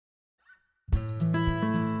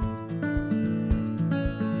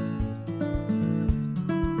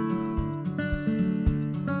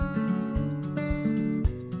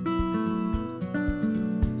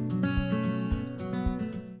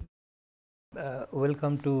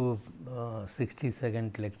Welcome to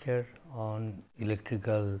 60-second lecture on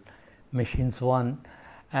electrical machines 1,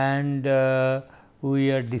 and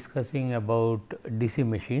we are discussing about DC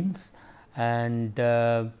machines. And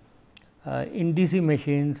in DC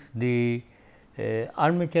machines, the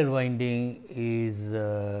armature winding is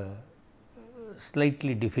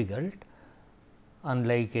slightly difficult,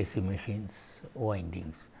 unlike AC machines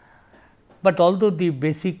windings. But although the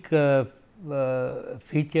basic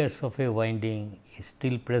features of a winding is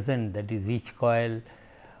still present, that is, each coil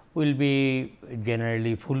will be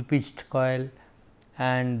generally full pitched coil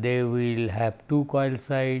and they will have two coil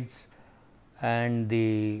sides, and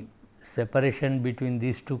the separation between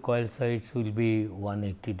these two coil sides will be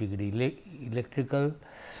 180-degree electrical.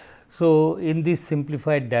 So, in this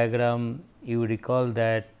simplified diagram, you recall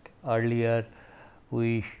that earlier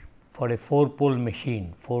we for a 4-pole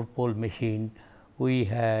machine, we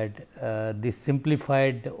had this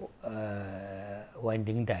simplified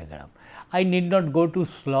winding diagram. I need not go to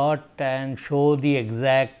slot and show the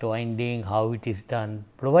exact winding, how it is done,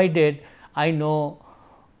 provided I know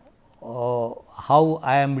how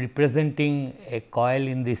I am representing a coil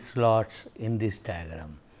in these slots in this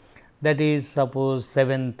diagram. That is, suppose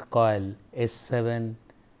 7th coil S7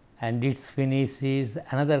 and its finish is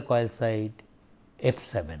another coil side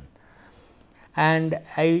F7. And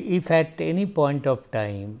if at any point of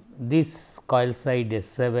time this coil side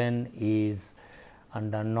S7 is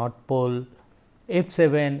under north pole,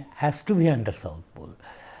 F7 has to be under south pole.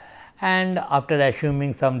 And after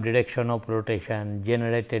assuming some direction of rotation,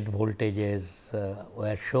 generated voltages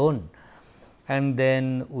were shown, and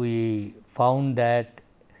then we found that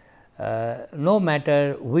no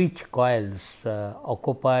matter which coils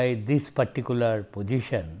occupy this particular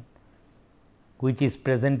position, which is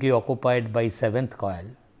presently occupied by 7th coil,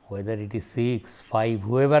 whether it is 6, 5,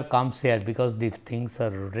 whoever comes here, because these things are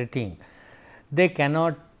rotating, they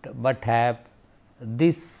cannot but have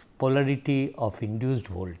this polarity of induced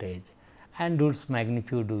voltage, and whose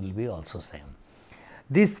magnitude will be also same.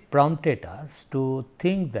 This prompted us to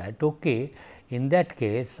think that okay, in that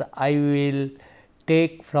case I will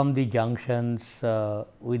take from the junctions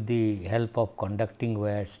with the help of conducting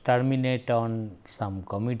wires, terminate on some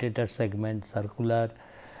commutator segment circular,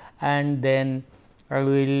 and then I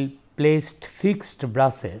will place fixed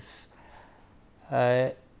brushes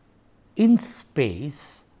in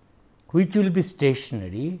space which will be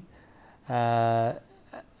stationary, but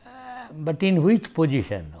in which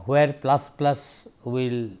position, where plus plus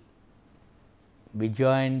will be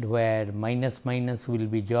joined, where minus minus will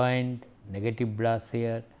be joined, negative brush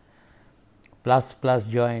here, plus plus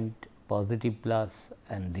joint, positive plus,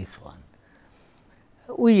 and this one.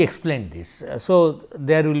 We explained this. So,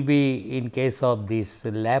 there will be, in case of this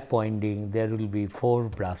lap winding, there will be 4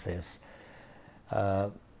 brushes,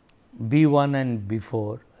 B1 and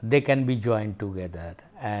B4, they can be joined together,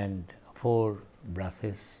 and 4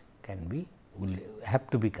 brushes will have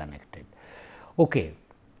to be connected. Okay.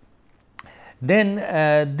 Then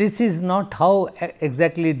this is not how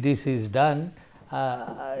exactly this is done.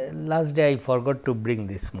 Last day I forgot to bring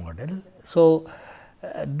this model. So,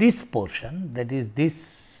 this portion, that is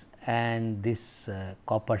this and this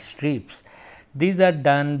copper strips, these are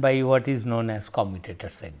done by what is known as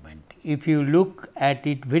commutator segment. If you look at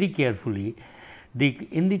it very carefully,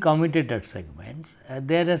 in the commutator segments,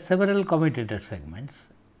 there are several commutator segments,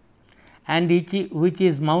 and which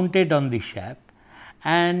is mounted on the shaft,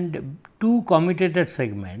 and 2 commutator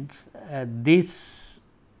segments, this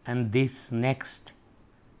and this next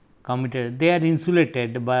commutator, they are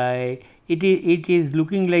insulated by, it is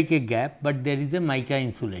looking like a gap, but there is a mica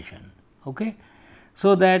insulation. Okay?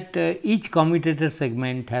 So, that each commutator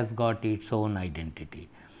segment has got its own identity.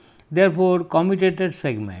 Therefore, commutator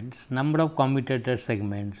segments, number of commutator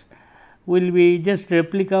segments will be just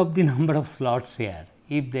replica of the number of slots here,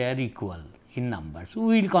 if they are equal in numbers.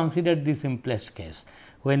 We will consider the simplest case,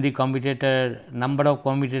 when the number of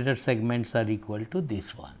commutator segments are equal to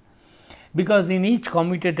this one, because in each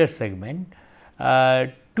commutator segment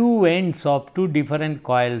 2 ends of 2 different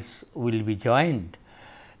coils will be joined.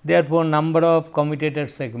 Therefore, number of commutator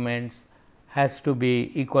segments has to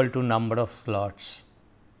be equal to number of slots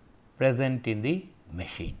present in the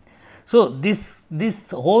machine. So, this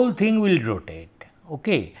whole thing will rotate.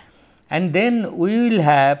 Okay. And then we will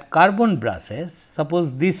have carbon brushes.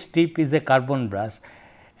 Suppose this tip is a carbon brush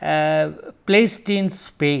placed in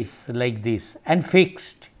space like this and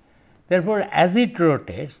fixed. Therefore, as it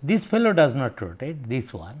rotates, this fellow does not rotate,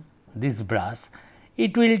 this one, this brush,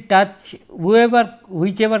 it will touch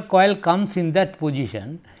whichever coil comes in that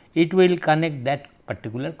position, it will connect that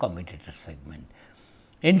particular commutator segment.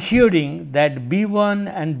 ensuring that B1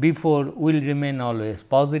 and B4 will remain always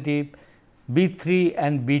positive, B3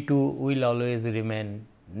 and B2 will always remain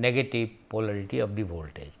negative polarity of the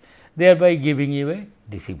voltage, thereby giving you a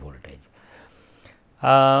DC voltage.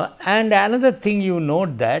 And another thing you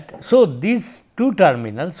note that, so these two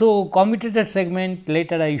terminals, so commutator segment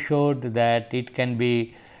later I showed that it can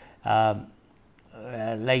be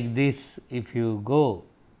like this. If you go,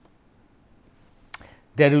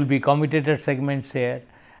 there will be commutator segments here,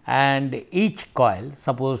 and each coil,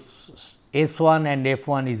 suppose S1 and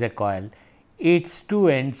F1 is a coil, its two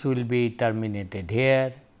ends will be terminated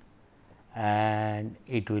here and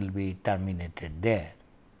it will be terminated there.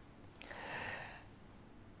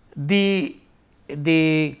 The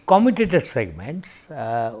commutator segments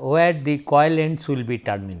where the coil ends will be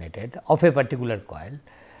terminated of a particular coil,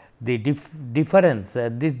 the difference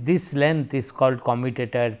this length is called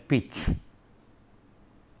commutator pitch.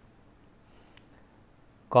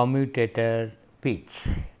 Commutator pitch.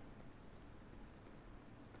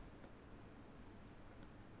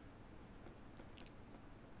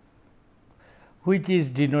 Which is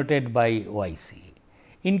denoted by YC.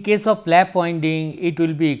 In case of lap winding, it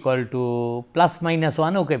will be equal to plus minus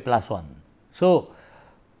 1, okay, plus 1. So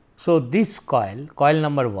this coil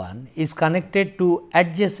number 1 is connected to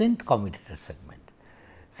adjacent commutator segment.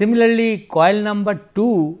 Similarly, coil number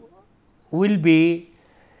 2 will be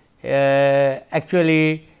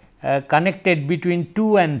actually connected between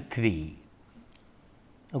 2 and 3.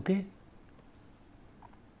 Okay.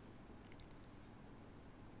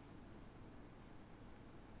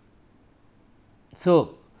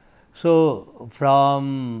 So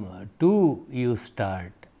from 2 you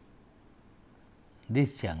start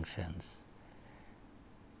these junctions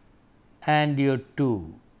and your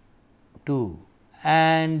 2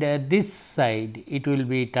 and this side it will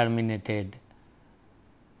be terminated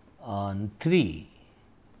on 3.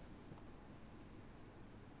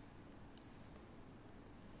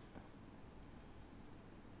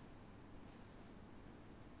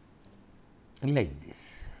 Like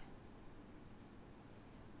this.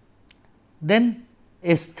 Then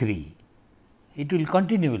S3, it will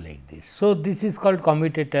continue like this. So, this is called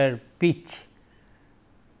commutator pitch.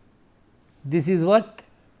 This is what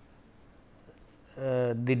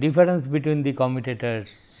the difference between the commutator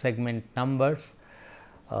segment numbers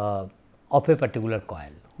of a particular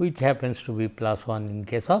coil, which happens to be plus 1 in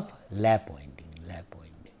case of lap winding.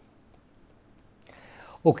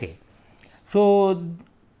 Okay. So,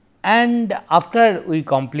 and after we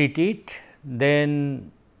complete it,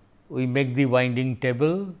 then we make the winding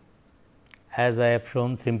table, as I have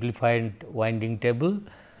shown, simplified winding table,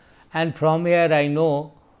 and from here I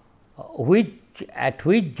know at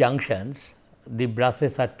which junctions the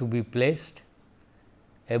brushes are to be placed.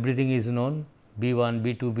 Everything is known, B1,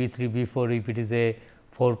 B2, B3, B4 if it is a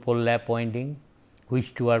 4 pole lap winding,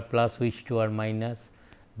 which two are plus, which two are minus.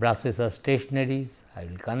 Brushes are stationaries, I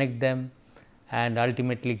will connect them and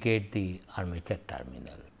ultimately get the armature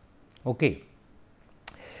terminal. Okay.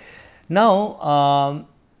 Now,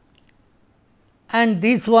 and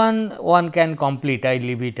this one can complete, I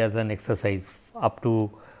leave it as an exercise up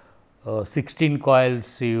to 16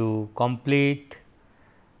 coils you complete,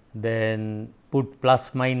 then put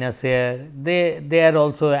plus minus here, they are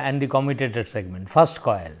also, and the commutator segment, first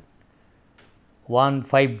coil 1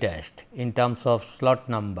 5 dashed in terms of slot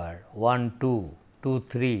number 1 2 2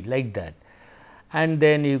 3 like that, and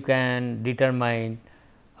then you can determine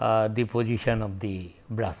the position of the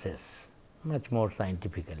brushes much more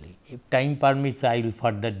scientifically. If time permits, I will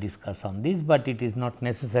further discuss on this, but it is not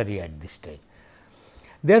necessary at this stage.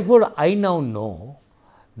 Therefore, I now know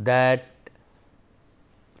that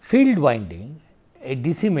field winding, a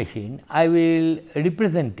DC machine, I will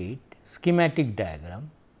represent it schematic diagram.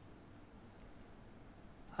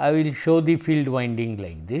 I will show the field winding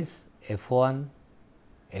like this, F1,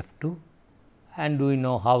 F2, and we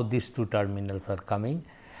know how these two terminals are coming,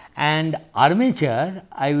 and armature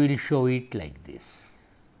I will show it like this,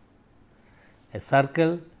 a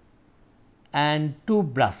circle and two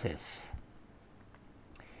brushes.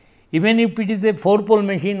 Even if it is a 4 pole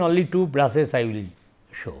machine, only 2 brushes I will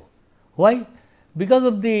show. Why? Because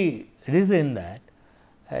of the reason that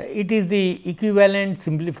it is the equivalent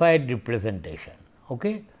simplified representation.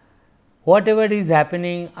 Okay? Whatever is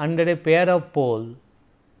happening under a pair of pole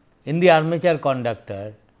in the armature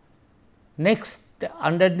conductor, next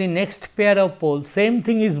under the next pair of poles, same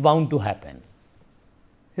thing is bound to happen,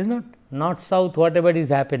 is not? North south, whatever is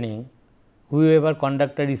happening, whoever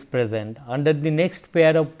conductor is present, under the next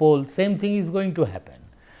pair of poles, same thing is going to happen.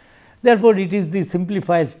 Therefore, it is the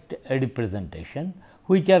simplified representation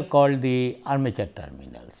which are called the armature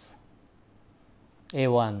terminals.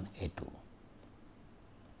 A1, A2,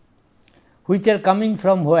 which are coming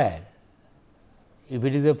from where? If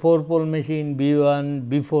it is a 4 pole machine, B1,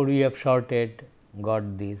 B4 you have shorted,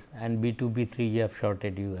 got this, and B2, B3 you have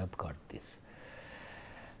shorted, you have got this.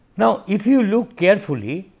 Now, if you look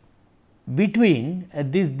carefully between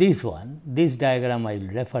this diagram I will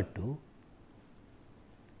refer to,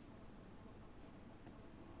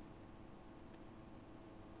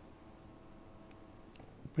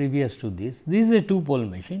 previous to this is a 2 pole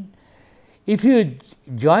machine. If you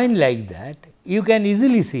join like that, you can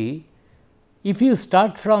easily see, if you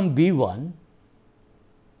start from B1,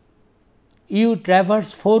 you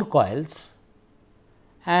traverse 4 coils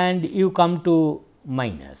and you come to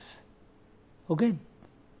minus. Okay.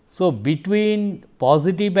 So, between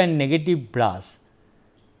positive and negative brass,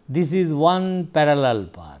 this is one parallel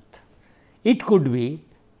path. It could be,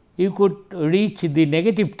 you could reach the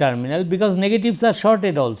negative terminal, because negatives are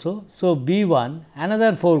shorted also. So, B1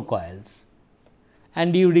 another 4 coils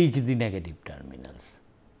and you reach the negative terminals.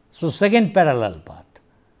 So, second parallel path.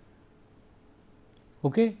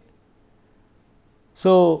 Okay.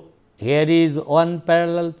 So, here is one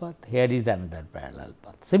parallel path, here is another parallel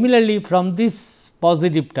path. Similarly, from this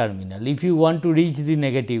positive terminal, if you want to reach the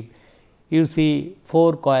negative, you see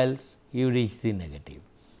 4 coils, you reach the negative.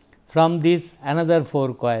 From this another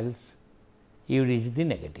 4 coils, you reach the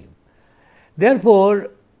negative. Therefore,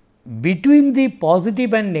 between the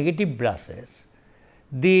positive and negative brushes,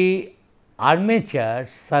 the armature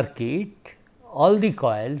circuit, all the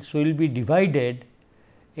coils will be divided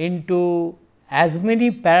into as many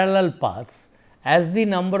parallel paths as the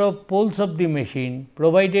number of poles of the machine,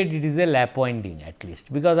 provided it is a lap winding at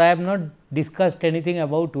least, because I have not discussed anything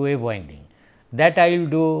about wave winding, that I will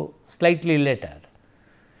do slightly later.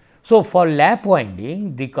 So, for lap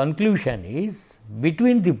winding, the conclusion is,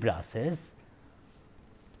 between the brushes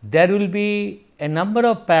there will be a number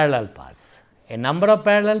of parallel paths. A number of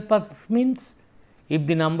parallel paths means, if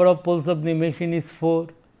the number of poles of the machine is 4,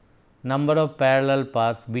 number of parallel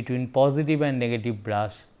paths between positive and negative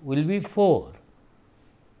brush will be 4.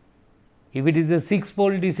 If it is a 6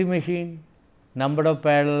 pole DC machine, number of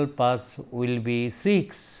parallel paths will be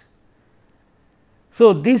 6.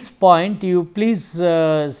 So, this point you please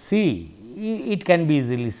see, it can be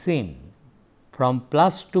easily seen from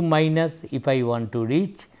plus to minus if I want to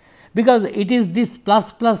reach, because it is this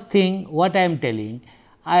plus plus thing what I am telling.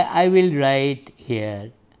 I will write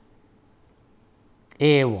here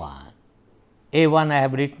A1. A1 I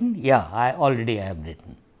have written, yeah, I have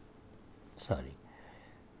written, sorry.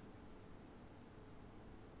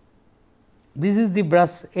 This is the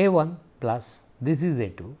brush A1 plus, this is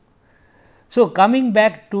A2. So, coming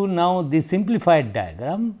back to now the simplified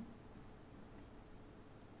diagram,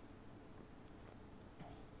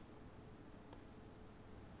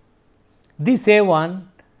 this A1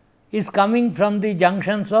 is coming from the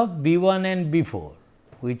junctions of B1 and B4,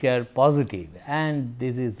 which are positive, and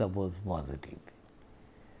this is suppose positive,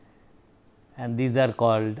 and these are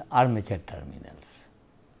called armature terminals,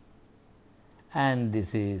 and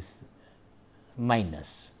this is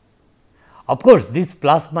minus. Of course, this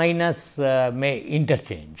plus minus may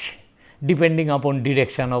interchange depending upon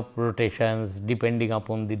direction of rotations, depending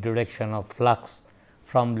upon the direction of flux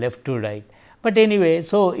from left to right. But anyway,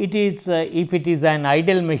 so it is if it is an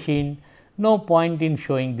idle machine, no point in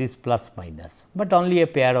showing this plus minus, but only a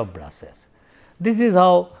pair of brushes. This is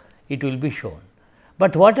how it will be shown.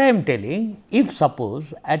 But what I am telling, if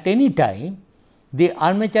suppose at any time the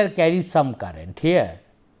armature carries some current here,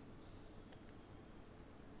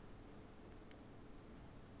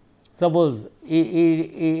 suppose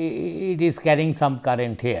it is carrying some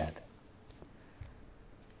current here,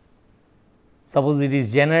 suppose it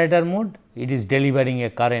is generator mode, it is delivering a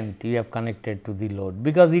current you have connected to the load,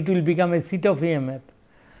 because it will become a sheet of EMF.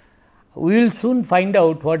 We will soon find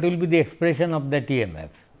out what will be the expression of that EMF.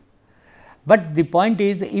 But the point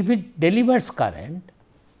is, if it delivers current,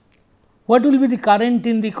 what will be the current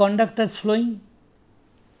in the conductors flowing?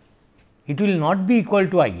 It will not be equal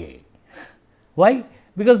to IA. Why?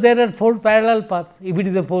 Because there are 4 parallel paths if it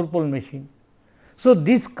is a 4 pole machine. So,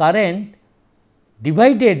 this current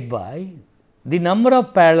divided by the number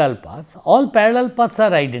of parallel paths, all parallel paths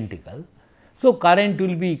are identical. So, current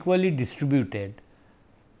will be equally distributed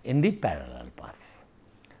in the parallel paths.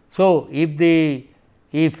 So,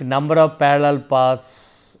 if number of parallel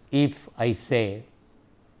paths, if I say,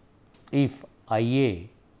 if IA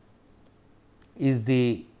is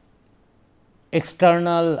the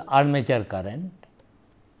external armature current,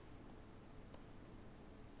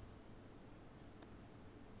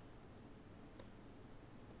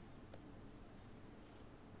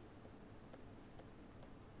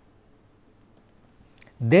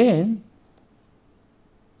 then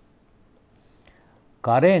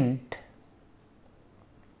current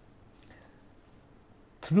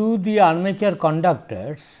through the armature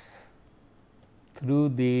conductors, through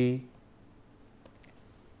the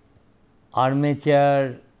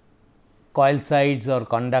armature coil sides or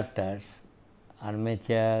conductors,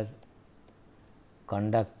 armature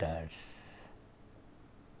conductors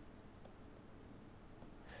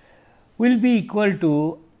will be equal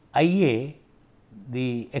to I A,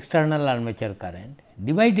 the external armature current,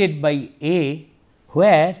 divided by A,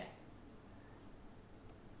 where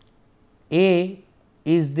A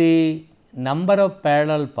is the number of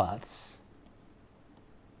parallel paths,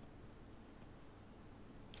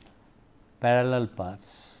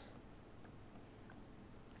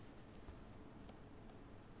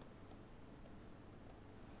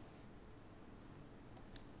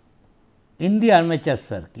 in the armature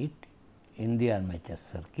circuit,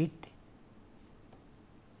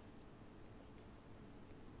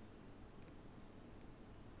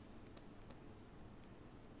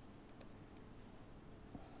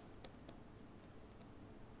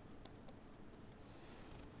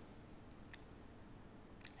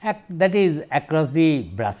 that is across the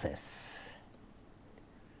brushes.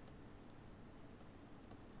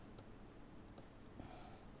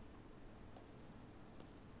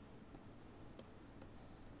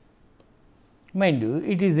 Mind you,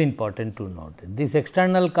 it is important to note this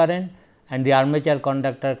external current and the armature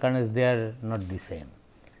conductor currents, they are not the same.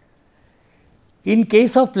 In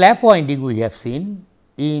case of lap winding, we have seen,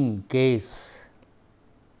 in case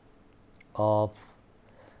of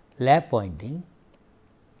lap winding,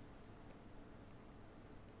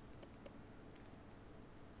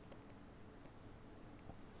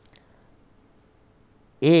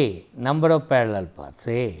 A, number of parallel paths,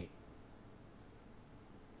 A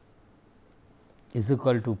is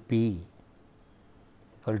equal to P,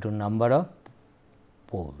 equal to number of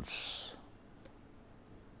poles.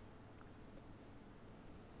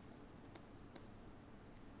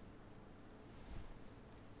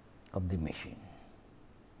 Of the machine.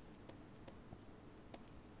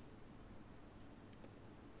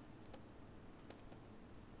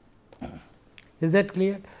 Is that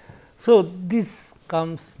clear? So, this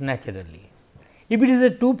comes naturally. If it is a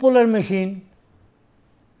two polar machine,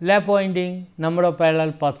 lap winding number of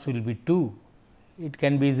parallel paths will be 2. It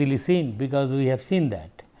can be easily seen, because we have seen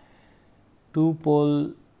that. Two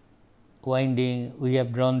pole winding, we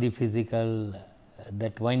have drawn the physical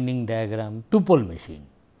that winding diagram, two pole machine.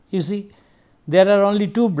 You see, there are only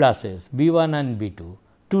two brushes, B1 and B2.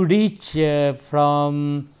 To reach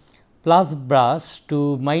from plus brush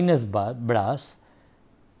to minus brush,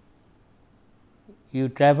 you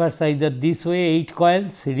traverse either this way 8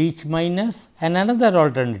 coils, reach minus, and another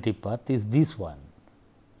alternative path is this one,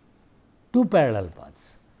 2 parallel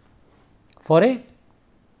paths for a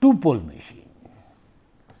 2 pole machine.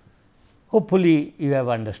 Hopefully, you have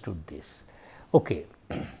understood this. Okay.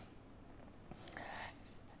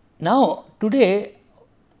 Now, today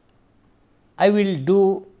I will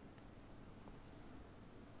do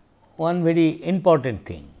one very important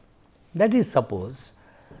thing, that is, suppose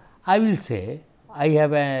I will say I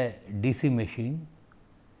have a DC machine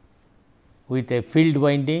with a field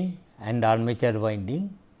winding and armature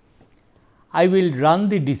winding. I will run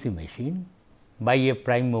the DC machine by a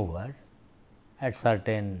prime mover at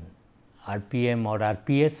certain RPM or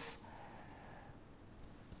RPS.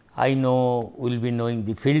 I know will be knowing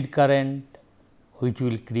the field current, which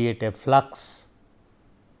will create a flux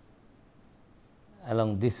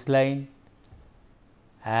along this line,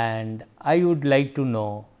 and I would like to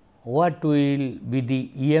know what will be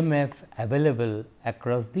the EMF available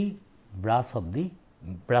across the brushes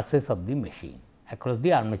of the machine, across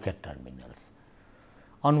the armature terminals.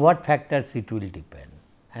 On what factors it will depend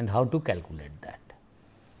and how to calculate that.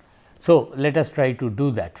 So, let us try to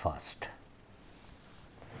do that first.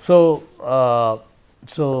 So,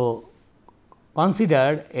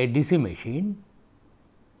 consider a DC machine.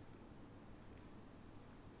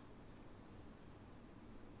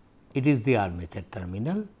 It is the armature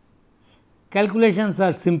terminal. Calculations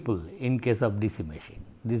are simple in case of DC machine.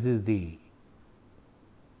 This is the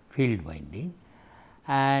field winding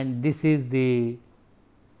and this is the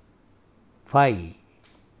phi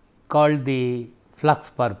called the flux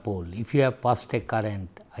per pole. If you have passed a current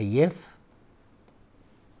IF,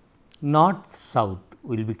 north south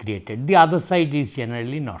will be created, the other side is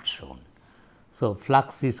generally not shown. So,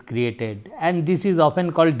 flux is created and this is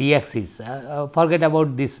often called D axis, forget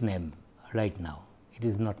about this name right now, it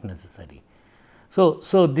is not necessary.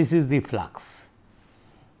 So, this is the flux.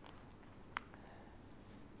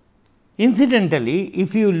 Incidentally,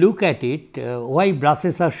 if you look at it, why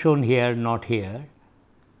brushes are shown here, not here,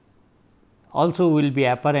 also will be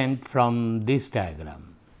apparent from this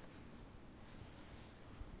diagram.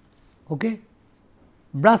 Okay?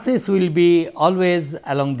 Brushes will be always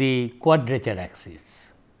along the quadrature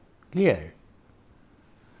axis, clear.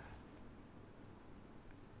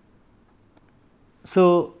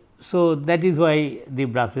 So that is why the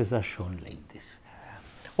brushes are shown like this.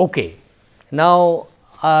 Okay. Now,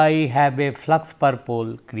 I have a flux per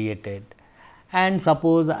pole created, and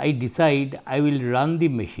suppose I decide I will run the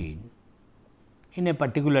machine in a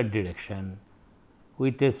particular direction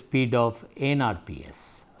with a speed of n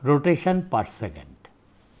rps, rotation per second.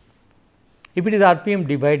 If it is rpm,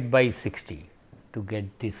 divide by 60 to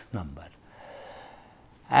get this number,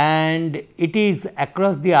 and it is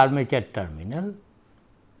across the armature terminal.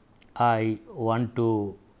 I want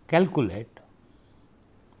to calculate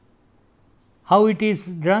how it is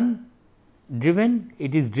driven.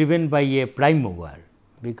 It is driven by a prime mover,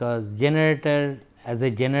 because generator, as a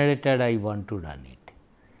generator I want to run it,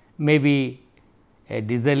 maybe a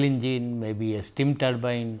diesel engine, maybe a steam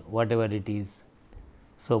turbine, whatever it is.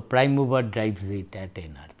 So, prime mover drives it at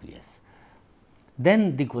n rps.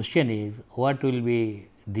 Then the question is, what will be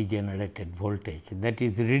the generated voltage, that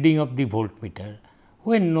is reading of the voltmeter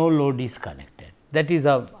when no load is connected. That is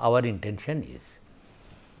our intention is.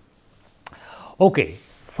 Okay.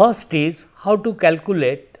 First is how to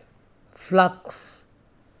calculate flux.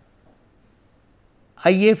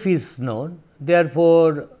 IF is known,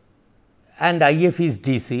 therefore, and IF is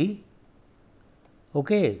DC.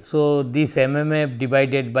 Okay. So, this MMF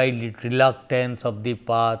divided by reluctance of the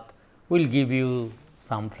path will give you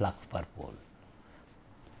some flux per pole.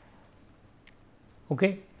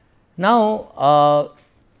 Okay. Now,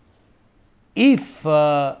 if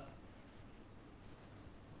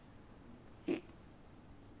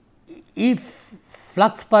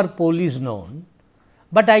flux per pole is known,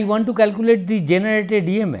 but I want to calculate the generated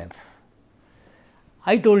EMF,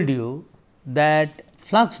 I told you that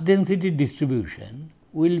flux density distribution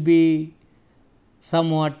will be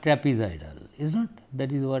somewhat trapezoidal, is not?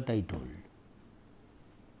 That is what I told.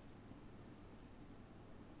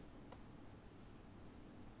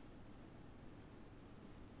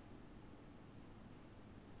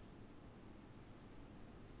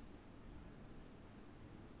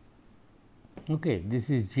 Okay, this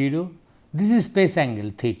is 0, this is space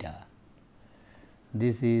angle theta,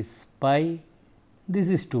 this is pi, this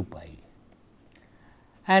is 2 pi,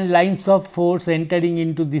 and lines of force entering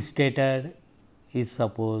into the stator is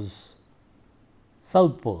suppose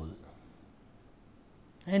south pole,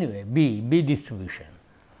 anyway B distribution,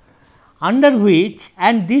 under which,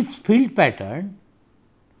 and this field pattern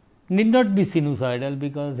need not be sinusoidal,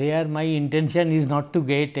 because here my intention is not to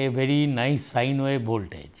get a very nice sine wave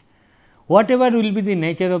voltage. Whatever will be the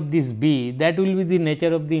nature of this B, that will be the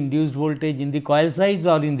nature of the induced voltage in the coil sides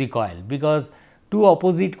or in the coil, because two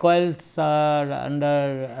opposite coils are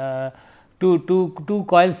under two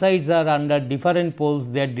coil sides are under different poles,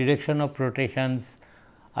 their direction of rotations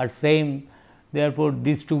are same. Therefore,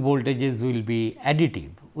 these two voltages will be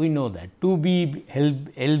additive. We know that 2B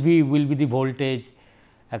LV will be the voltage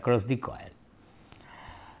across the coil,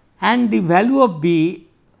 and the value of B,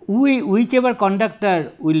 whichever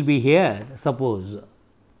conductor will be here, suppose,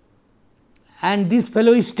 and this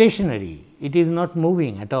fellow is stationary, it is not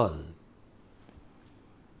moving at all.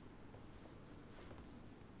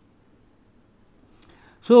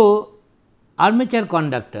 So, armature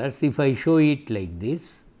conductors, if I show it like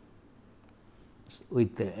this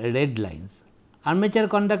with red lines, armature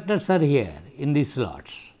conductors are here in these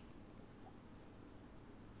slots.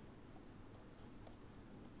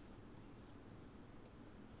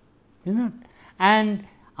 Is not? And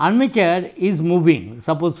armature is moving,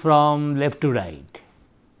 suppose from left to right.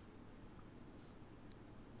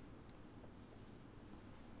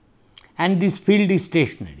 And this field is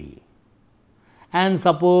stationary, and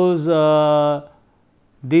suppose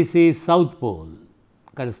this is south pole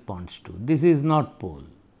corresponds to, this is north pole.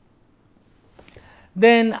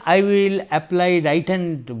 Then I will apply right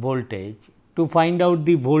hand voltage to find out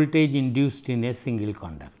the voltage induced in a single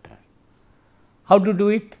conductor. How to do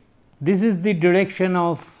it? This is the direction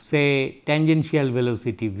of, say, tangential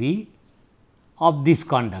velocity V of this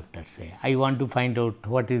conductor, say. I want to find out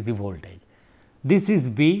what is the voltage. This is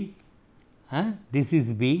B, this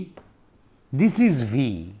is B, this is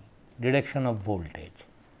V, direction of voltage,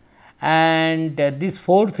 and this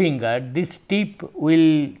forefinger, this tip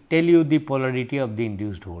will tell you the polarity of the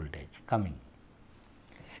induced voltage coming.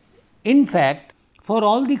 In fact, for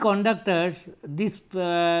all the conductors, this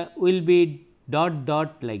will be dot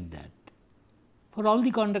dot like that. For all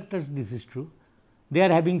the conductors this is true, they are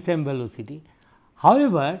having same velocity.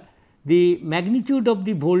 However, the magnitude of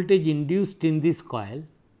the voltage induced in this coil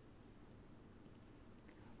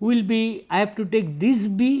will be, I have to take this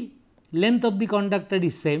B, length of the conductor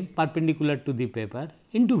is same perpendicular to the paper,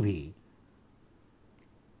 into V.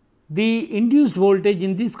 The induced voltage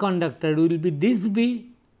in this conductor will be this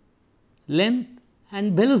B, length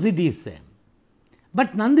and velocity is same,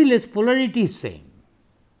 but nonetheless polarity is same.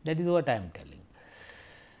 That is what I am telling.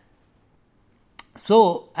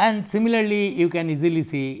 So, and similarly you can easily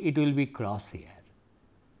see it will be cross here,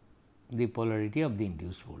 the polarity of the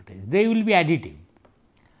induced voltage, they will be additive.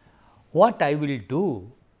 What I will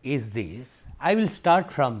do is this, I will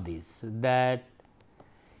start from this, that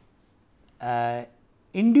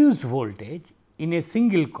induced voltage in a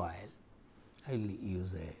single coil, I will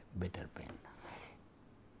use a better pen.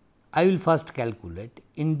 I will first calculate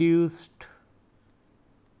induced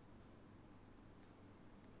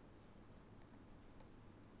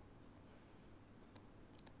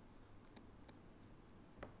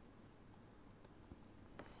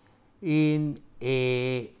in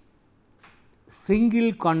a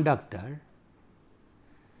single conductor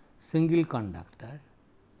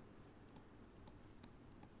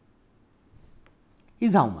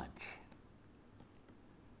is how much?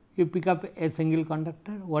 You pick up a single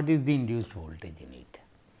conductor, what is the induced voltage in it?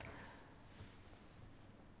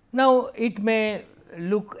 Now, it may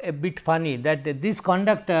look a bit funny that this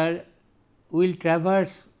conductor will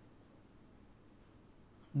traverse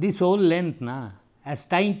this whole length as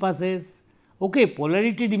time passes. Okay,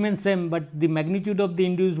 polarity remains same, but the magnitude of the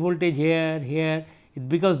induced voltage here,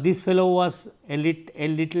 because this fellow was a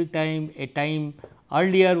little time, a time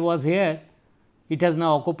earlier was here, it has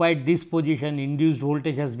now occupied this position, induced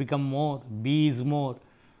voltage has become more, B is more.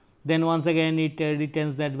 Then once again it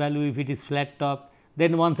retains that value if it is flat top,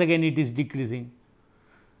 then once again it is decreasing.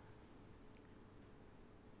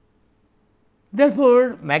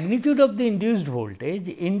 Therefore, magnitude of the induced voltage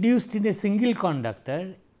induced in a single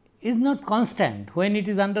conductor is not constant when it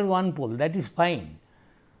is under one pole, that is fine,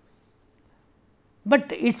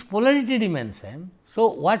 but its polarity remains same. So,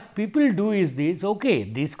 what people do is this, okay,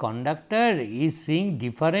 this conductor is seeing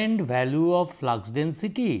different value of flux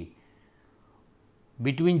density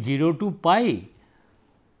between 0 to pi.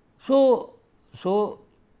 So,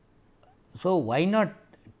 why not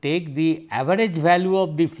take the average value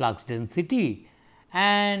of the flux density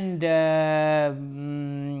and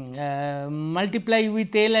multiply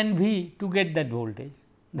with L and V to get that voltage?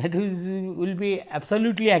 That will be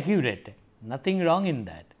absolutely accurate, nothing wrong in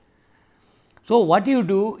that. So, what you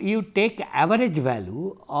do? You take average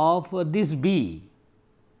value of this B,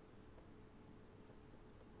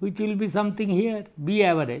 which will be something here, B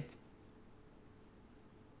average,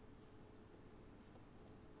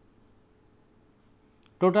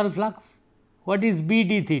 total flux. What is B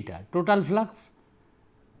d theta? Total flux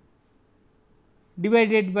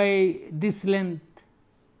divided by this length,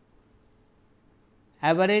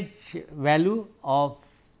 average value of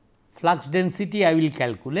flux density I will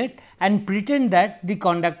calculate and pretend that the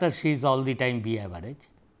conductor sees all the time B average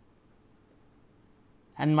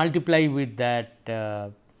and multiply with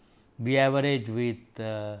that B average with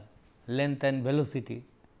length and velocity.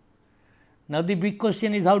 Now, the big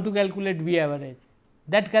question is how to calculate B average.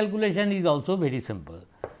 That calculation is also very simple.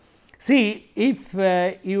 See, if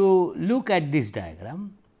you look at this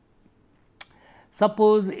diagram,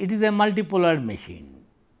 suppose it is a multipolar machine,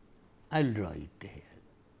 I will draw it here,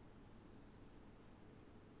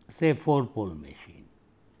 say 4 pole machine,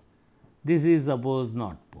 this is suppose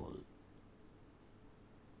north pole,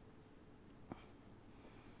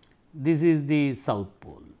 this is the south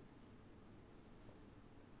pole,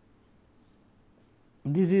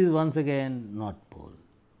 this is once again north pole.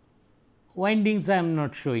 Windings I am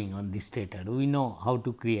not showing on the stator, we know how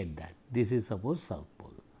to create that. This is suppose south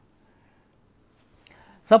pole.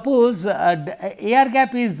 Suppose air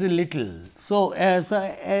gap is little. So,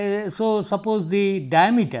 so suppose the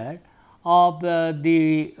diameter of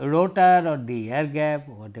the rotor or the air gap,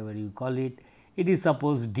 whatever you call it, it is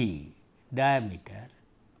suppose d, diameter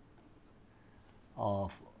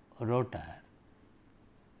of rotor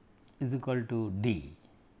is equal to d.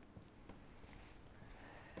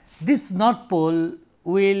 This north pole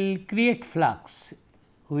will create flux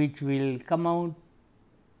which will come out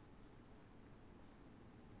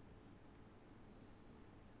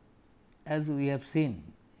as we have seen,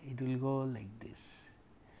 it will go like this,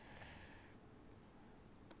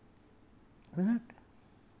 is it?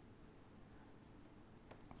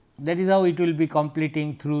 That is how it will be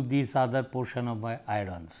completing through this other portion of my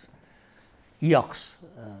irons, EOX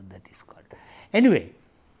that is called. Anyway,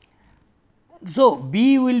 So,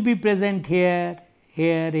 B will be present here,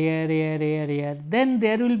 here, here, here, here, here. Then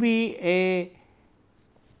there will be a,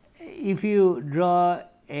 if you draw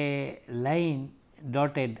a line,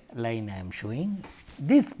 dotted line I am showing,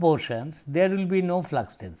 these portions there will be no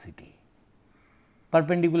flux density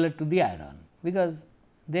perpendicular to the iron, because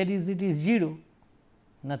there is, it is 0,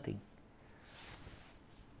 nothing.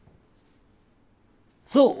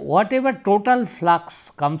 So, whatever total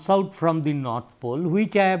flux comes out from the north pole,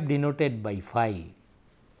 which I have denoted by phi,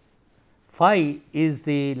 phi is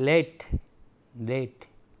the let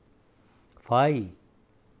phi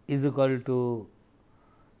is equal to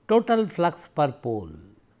total flux per pole,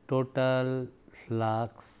 total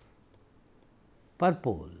flux per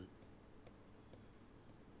pole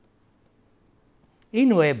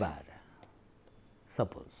in Weber,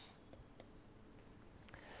 suppose.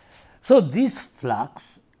 So, this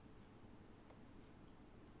flux,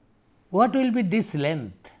 what will be this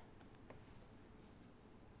length?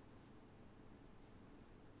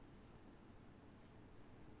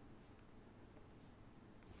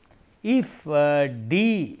 If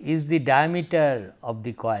d is the diameter of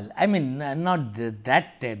the coil, I mean not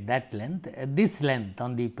that length, this length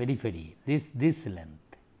on the periphery, this length,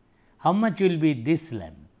 how much will be this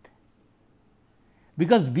length?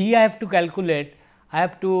 Because B I have to calculate, I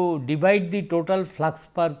have to divide the total flux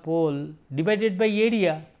per pole divided by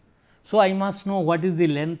area. So, I must know what is the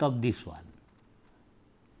length of this one,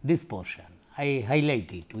 this portion. I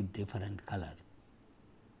highlight it with different color.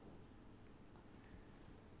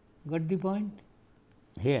 Got the point?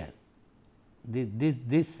 Here,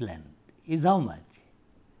 this length is how much?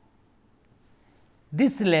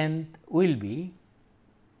 This length will be,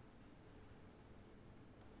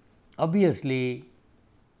 obviously,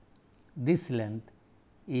 this length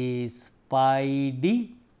is pi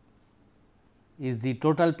d, is the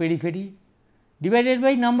total periphery, divided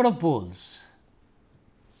by number of poles.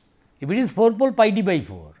 If it is 4 pole, pi d by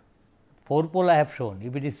 4, 4 pole I have shown.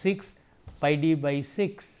 If it is 6, pi d by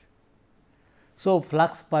 6. So,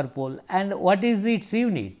 flux per pole, and what is its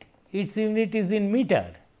unit? Its unit is in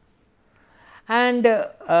meter, and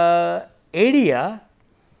area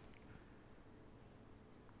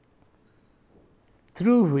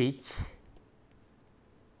through which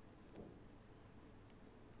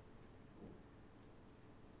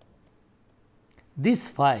this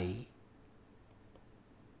phi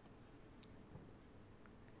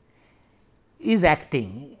is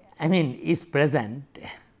acting, I mean is present,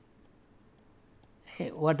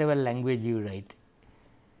 whatever language you write,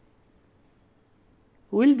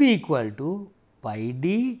 will be equal to pi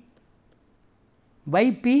d by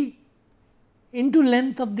p into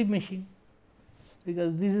length of the machine,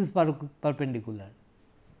 because this is perpendicular,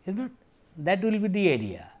 is not? That will be the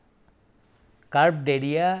area. Curved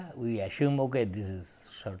area, we assume okay, this is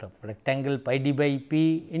sort of rectangle, pi d by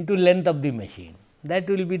p into length of the machine, that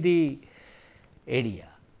will be the area.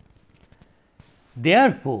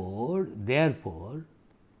 Therefore,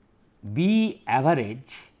 B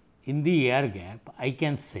average in the air gap, I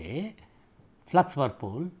can say flux per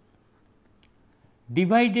pole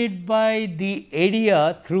divided by the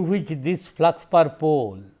area through which this flux per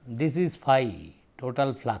pole, this is phi,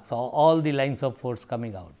 total flux, all the lines of force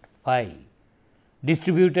coming out, phi,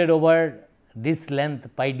 distributed over this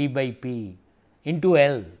length pi d by p into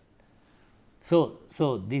L. So,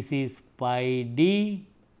 this is pi d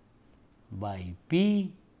by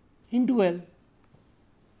p into L,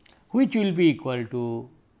 which will be equal to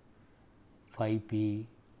phi p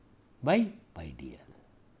by pi d L.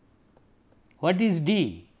 What is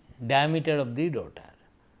d? Diameter of the rotor.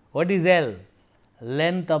 What is L?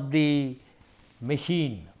 Length of the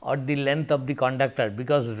machine or the length of the conductor,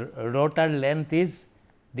 because rotor length is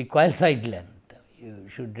the coil side length, you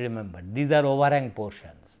should remember. These are overhang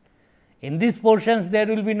portions. In these portions there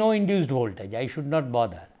will be no induced voltage, I should not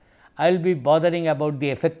bother. I will be bothering about the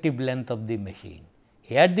effective length of the machine.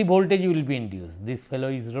 Here the voltage will be induced, this fellow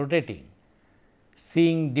is rotating,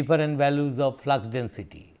 seeing different values of flux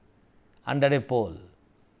density under a pole.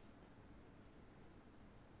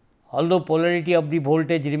 Although polarity of the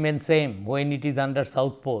voltage remains same when it is under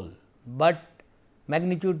south pole, but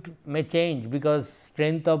magnitude may change because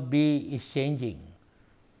strength of B is changing.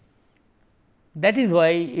 That is why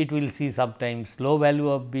it will see sometimes low value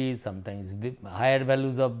of B, sometimes higher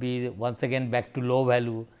values of B, once again back to low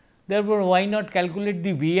value. Therefore, why not calculate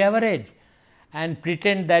the B average and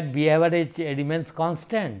pretend that B average remains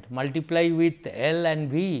constant, multiply with L and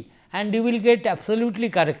V, and you will get absolutely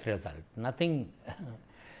correct result, nothing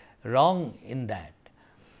wrong in that.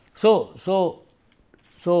 So,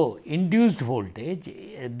 induced voltage,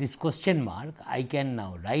 this question mark I can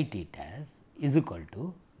now write it as is equal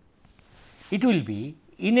to it will be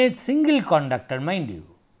in a single conductor, mind you,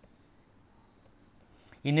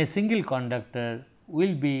 in a single conductor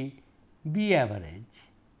will be B average,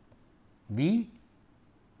 B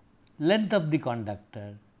length of the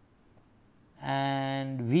conductor,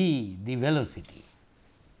 and V the velocity.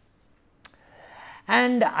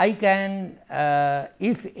 And I can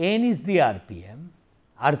if n is the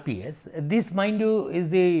RPS, this mind you is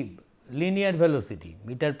the linear velocity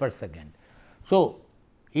meter per second. So,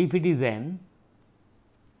 if it is n,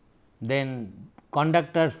 then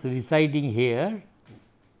conductors residing here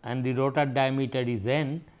and the rotor diameter is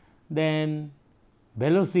n, then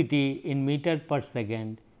velocity in meter per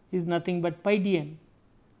second is nothing but pi dm.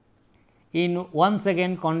 In 1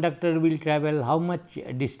 second conductor will travel how much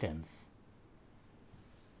distance?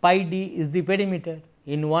 Pi d is the perimeter.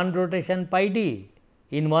 In one rotation pi d,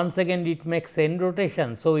 in 1 second it makes n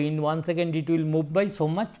rotation. So, in 1 second it will move by so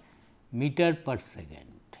much meter per second,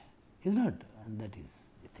 is not, and that is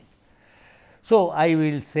the thing. So, I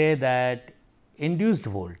will say that induced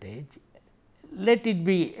voltage, let it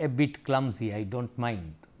be a bit clumsy, I do not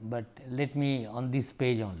mind, but let me on this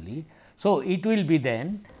page only. So, it will be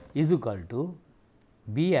then is equal to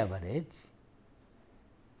B average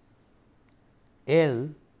L,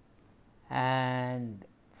 and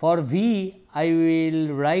for V I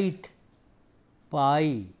will write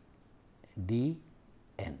pi d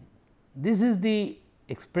n. This is the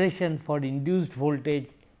expression for induced voltage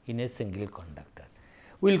in a single conductor.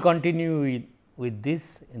 We will continue with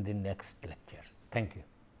this in the next lecture. Thank you.